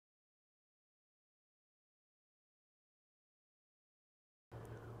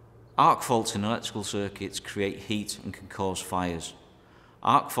Arc faults in electrical circuits create heat and can cause fires.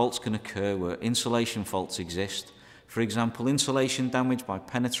 Arc faults can occur where insulation faults exist, for example insulation damage by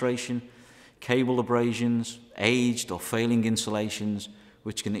penetration, cable abrasions, aged or failing insulations,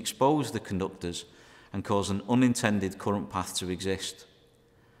 which can expose the conductors and cause an unintended current path to exist.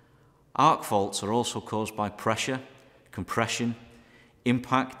 Arc faults are also caused by pressure, compression,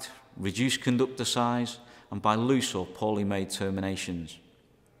 impact, reduced conductor size, and by loose or poorly made terminations.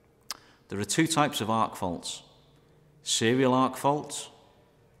 There are two types of arc faults: serial arc faults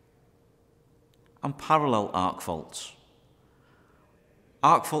and parallel arc faults.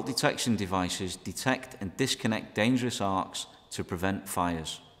 Arc fault detection devices detect and disconnect dangerous arcs to prevent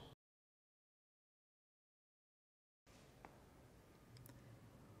fires.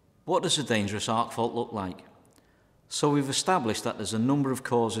 What does a dangerous arc fault look like? So we've established that there's a number of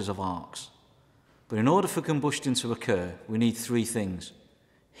causes of arcs. But in order for combustion to occur, we need three things: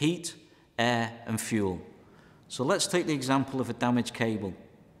 heat, air and fuel. So let's take the example of a damaged cable.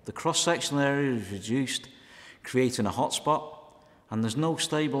 The cross-sectional area is reduced, creating a hot spot, and there's no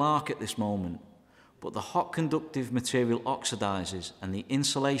stable arc at this moment. But the hot conductive material oxidizes and the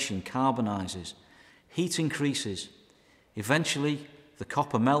insulation carbonizes. Heat increases. Eventually, the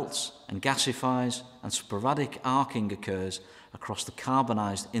copper melts and gasifies, and sporadic arcing occurs across the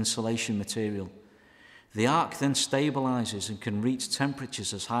carbonized insulation material. The arc then stabilizes and can reach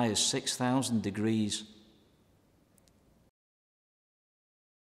temperatures as high as 6,000 degrees.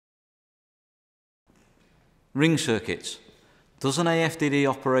 Ring circuits. Does an AFDD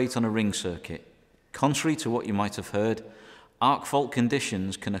operate on a ring circuit? Contrary to what you might have heard, arc fault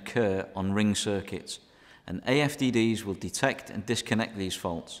conditions can occur on ring circuits, and AFDDs will detect and disconnect these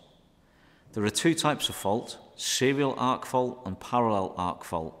faults. There are two types of fault: serial arc fault and parallel arc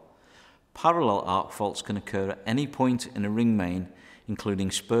fault. Parallel arc faults can occur at any point in a ring main,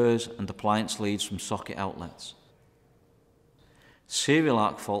 including spurs and appliance leads from socket outlets. Serial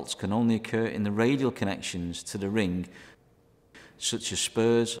arc faults can only occur in the radial connections to the ring, such as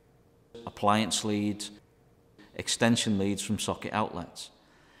spurs, appliance leads, extension leads from socket outlets.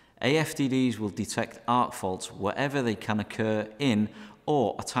 AFDDs will detect arc faults wherever they can occur in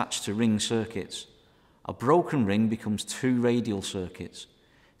or attached to ring circuits. A broken ring becomes two radial circuits.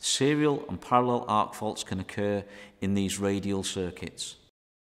 Serial and parallel arc faults can occur in these radial circuits.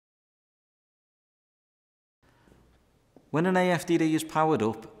 When an AFDD is powered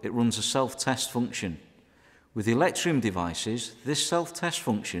up, it runs a self-test function. With Electrium devices, this self-test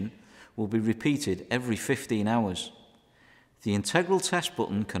function will be repeated every 15 hours. The integral test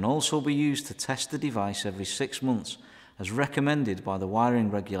button can also be used to test the device every 6 months, as recommended by the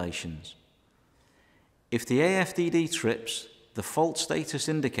wiring regulations. If the AFDD trips, the fault status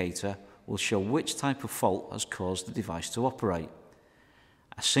indicator will show which type of fault has caused the device to operate.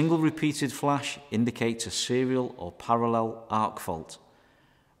 A single repeated flash indicates a serial or parallel arc fault.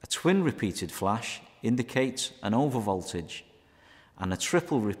 A twin repeated flash indicates an overvoltage, and a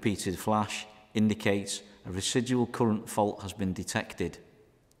triple repeated flash indicates a residual current fault has been detected.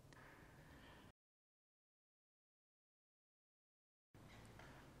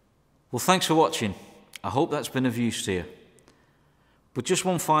 Well, thanks for watching. I hope that's been of use to you. But just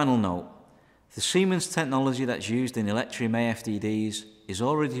one final note. The Siemens technology that's used in Electrium AFDDs is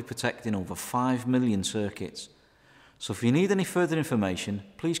already protecting over 5 million circuits. So if you need any further information,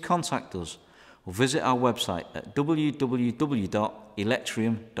 please contact us or visit our website at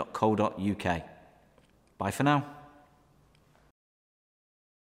www.electrium.co.uk. Bye for now.